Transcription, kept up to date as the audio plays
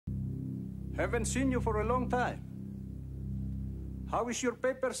Haven't seen you for a long time. How is your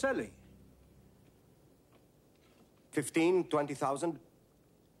paper selling? 15, 20,000.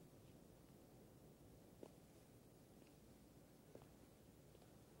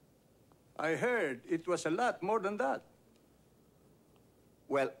 I heard it was a lot more than that.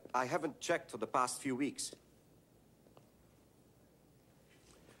 Well, I haven't checked for the past few weeks.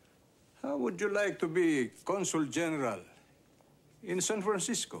 How would you like to be Consul General in San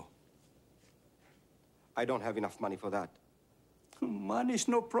Francisco? I don't have enough money for that. Money's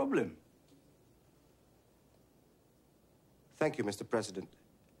no problem. Thank you, Mr. President.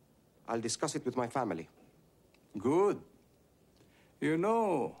 I'll discuss it with my family. Good. You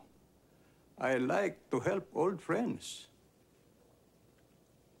know, I like to help old friends.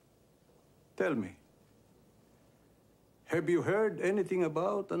 Tell me, have you heard anything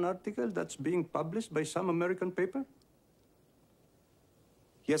about an article that's being published by some American paper?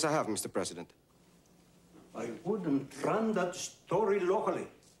 Yes, I have, Mr. President. I wouldn't run that story locally.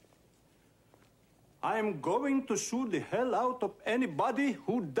 I'm going to sue the hell out of anybody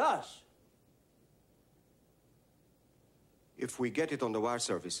who does. If we get it on the wire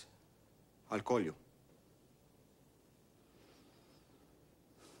service, I'll call you.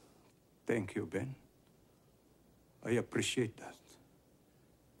 Thank you, Ben. I appreciate that.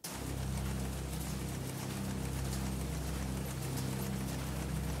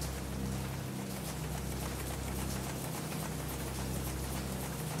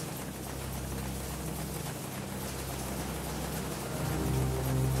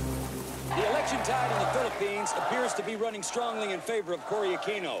 The election tide in the Philippines appears to be running strongly in favor of Cory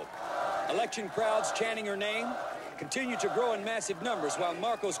Aquino. Election crowds chanting her name continue to grow in massive numbers while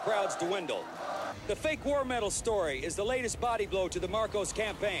Marcos crowds dwindle. The fake war medal story is the latest body blow to the Marcos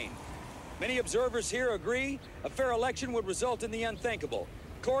campaign. Many observers here agree a fair election would result in the unthinkable,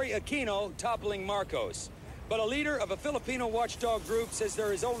 Cory Aquino toppling Marcos. But a leader of a Filipino watchdog group says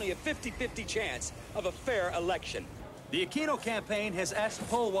there is only a 50-50 chance of a fair election. The Aquino campaign has asked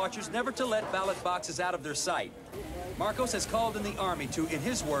poll watchers never to let ballot boxes out of their sight. Marcos has called in the army to, in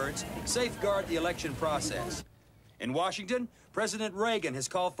his words, safeguard the election process. In Washington, President Reagan has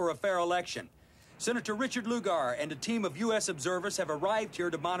called for a fair election. Senator Richard Lugar and a team of U.S. observers have arrived here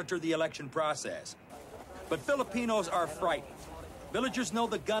to monitor the election process. But Filipinos are frightened. Villagers know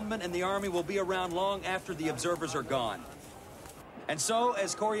the gunmen and the army will be around long after the observers are gone. And so,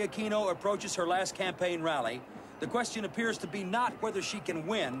 as Cory Aquino approaches her last campaign rally, the question appears to be not whether she can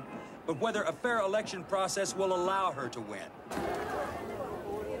win, but whether a fair election process will allow her to win.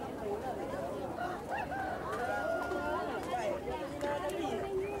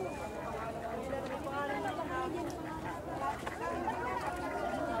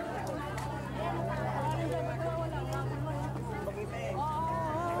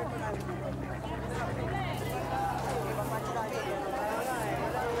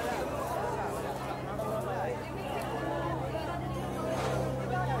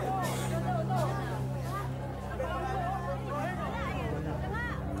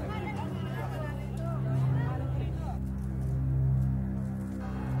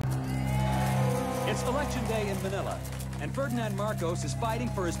 It's Election Day in Manila, and Ferdinand Marcos is fighting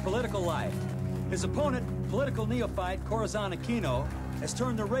for his political life. His opponent, political neophyte Corazon Aquino, has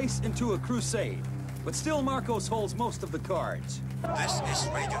turned the race into a crusade. But still, Marcos holds most of the cards. This is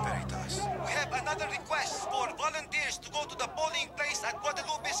Radio Veritas. We have another request for volunteers to go to the polling place at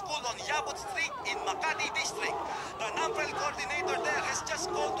Guadalupe School on Yabot Street in Makati District. The NAMPREL coordinator there has just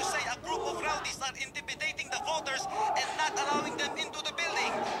called to say a group of rowdies are intimidating the voters and not allowing them into the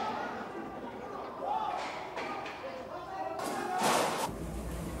building.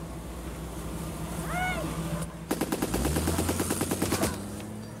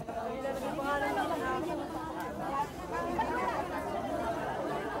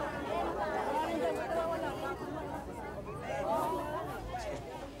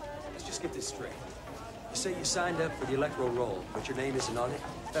 Let's just get this straight. You say you signed up for the electoral roll, but your name isn't on it?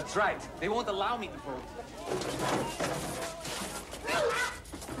 That's right. They won't allow me to vote.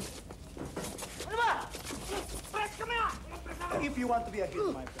 If you want to be a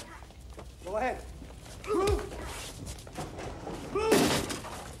hero, my friend, go ahead. Good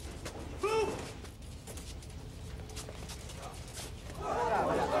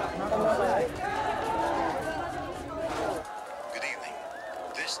evening.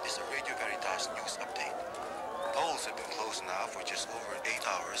 This is a Radio Veritas news update. Polls have been closed now for just over 8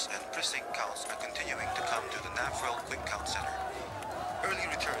 hours, and precinct counts are continuing to come to the NAMPREL Quick Count Center. Early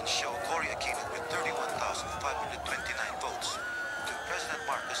returns show Cory Aquino with 31,529 votes to President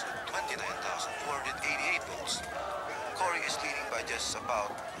Marcos with 29,488 votes. Cory is leading by just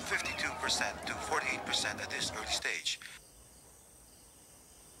about 52% to 48% at this early stage.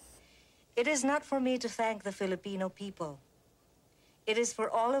 It is not for me to thank the Filipino people. It is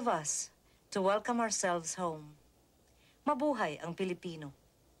for all of us to welcome ourselves home. Mabuhay ang Pilipino.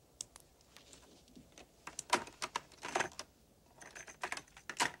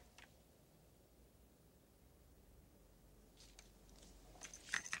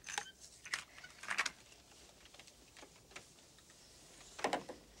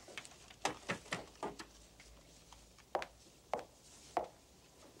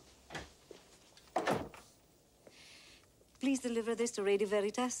 Please deliver this to Radio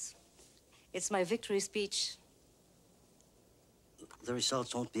Veritas. It's my victory speech. The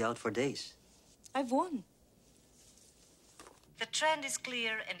results won't be out for days. I've won. The trend is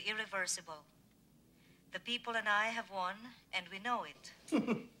clear and irreversible. The people and I have won, and we know it.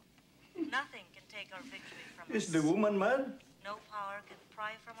 Nothing can take our victory from us. Is the woman mad? No power can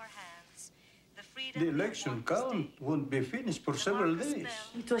pry from our hands the freedom. The election count won't be finished for several days.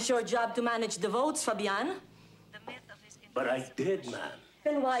 It was your job to manage the votes, Fabian. But I did, ma'am.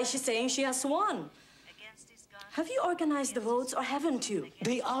 Then why is she saying she has won? Have you organized the votes or haven't you?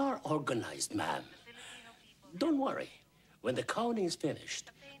 They are organized, ma'am. Don't worry. When the counting is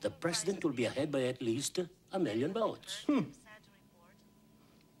finished, the president will be ahead by at least 1 million votes.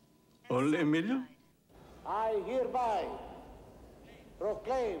 Only 1 million? I hereby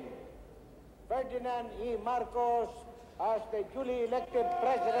proclaim Ferdinand E. Marcos as the duly elected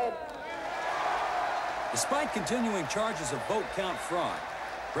president. Despite continuing charges of vote count fraud,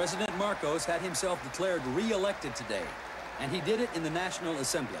 President Marcos had himself declared re-elected today, and he did it in the National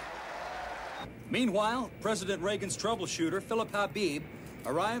Assembly. Meanwhile, President Reagan's troubleshooter, Philip Habib,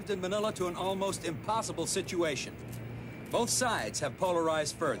 arrived in Manila to an almost impossible situation. Both sides have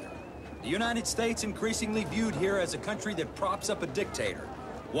polarized further. The United States increasingly viewed here as a country that props up a dictator,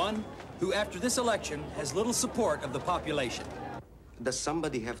 one who, after this election, has little support of the population. Does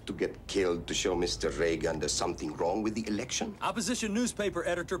somebody have to get killed to show Mr. Reagan there's something wrong with the election? Opposition newspaper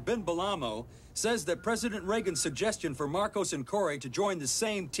editor Ben Balamo says that President Reagan's suggestion for Marcos and Cory to join the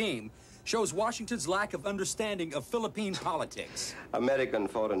same team shows Washington's lack of understanding of Philippine politics. American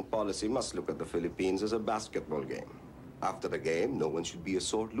foreign policy must look at the Philippines as a basketball game. After the game, no one should be a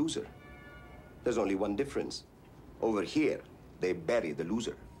sore loser. There's only one difference. Over here, they bury the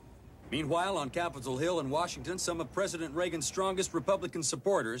loser. Meanwhile, on Capitol Hill in Washington, some of President Reagan's strongest Republican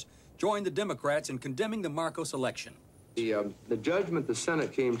supporters joined the Democrats in condemning the Marcos election. The judgment the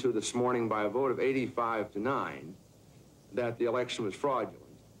Senate came to this morning by a vote of 85 to 9 that the election was fraudulent.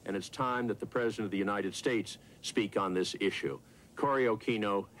 And it's time that the President of the United States speak on this issue. Cory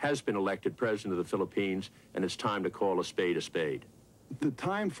Aquino has been elected President of the Philippines, and it's time to call a spade a spade. The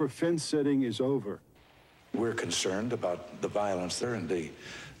time for fence-sitting is over. We're concerned about the violence there and the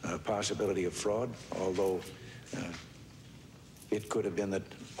possibility of fraud, although it could have been that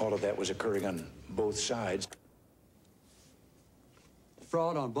all of that was occurring on both sides.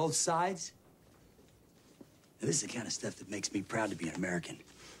 Fraud on both sides? Now, this is the kind of stuff that makes me proud to be an American.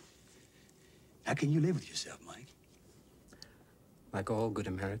 How can you live with yourself, Mike? Like all good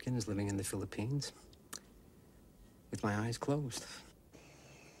Americans living in the Philippines, with my eyes closed.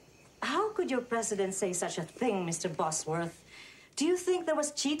 How could your president say such a thing, Mr. Bosworth? Do you think there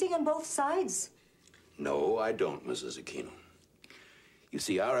was cheating on both sides? No, I don't, Mrs. Aquino. You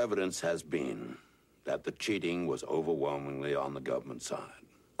see, our evidence has been that the cheating was overwhelmingly on the government side.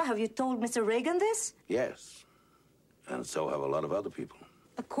 Have you told Mr. Reagan this? Yes, and so have a lot of other people.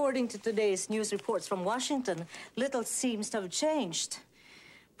 According to today's news reports from Washington, little seems to have changed.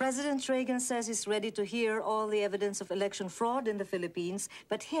 President Reagan says he's ready to hear all the evidence of election fraud in the Philippines,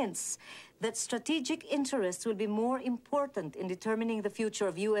 but hints that strategic interests will be more important in determining the future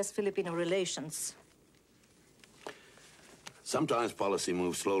of U.S.-Filipino relations. Sometimes policy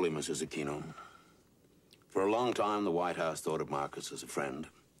moves slowly, Mrs. Aquino. For a long time, the White House thought of Marcos as a friend,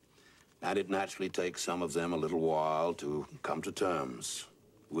 and it naturally takes some of them a little while to come to terms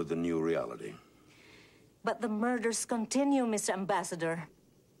with the new reality. But the murders continue, Mr. Ambassador.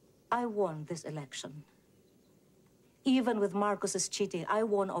 I won this election. Even with Marcos's cheating, I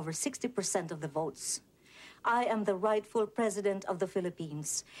won over 60% of the votes. I am the rightful president of the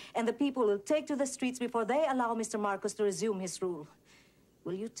Philippines, and the people will take to the streets before they allow Mr. Marcos to resume his rule.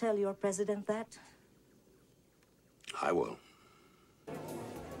 Will you tell your president that? I will.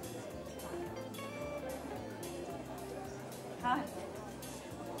 Hi.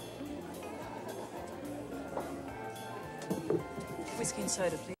 Whiskey and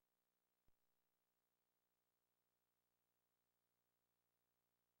soda, please.